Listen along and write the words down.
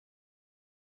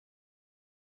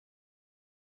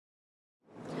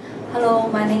Hello,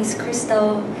 my name is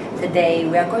Crystal. Today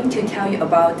we are going to tell you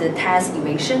about the tax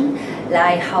evasion,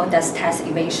 like how does tax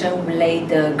evasion relate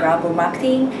to global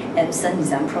marketing and some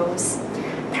examples.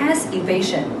 Tax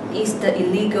evasion is the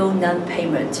illegal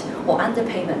non-payment or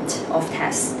underpayment of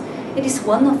tax. It is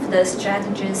one of the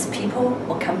strategies people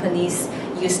or companies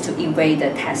use to evade the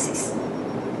taxes.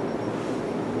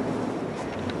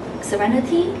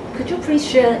 Serenity, could you please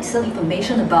share some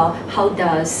information about how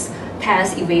does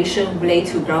tax evasion relate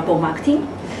to global marketing?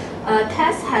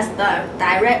 Tax has the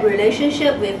direct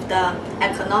relationship with the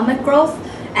economic growth,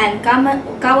 and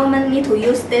government need to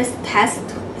use this tax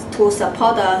to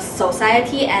support the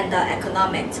society and the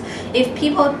economics. If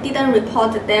people didn't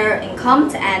report their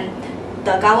incomes, and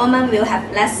the government will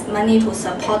have less money to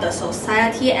support the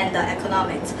society and the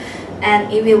economics,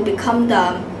 and it will become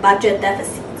the budget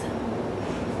deficit.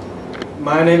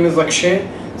 My name is Akshay.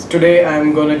 Today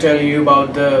I'm going to tell you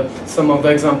about some of the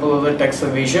examples of the tax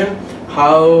evasion,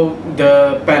 how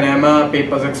the Panama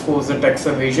Papers exposed the tax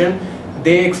evasion.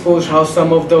 They exposed how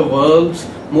some of the world's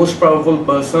most powerful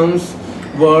persons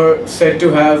were said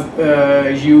to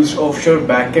have used offshore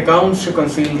bank accounts to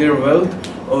conceal their wealth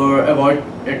or avoid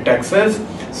taxes.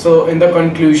 So in the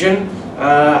conclusion,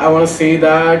 I want to say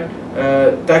that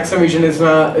tax evasion is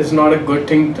not a good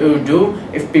thing to do.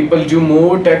 If people do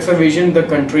more tax evasion, the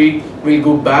country will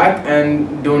go back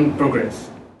and don't progress.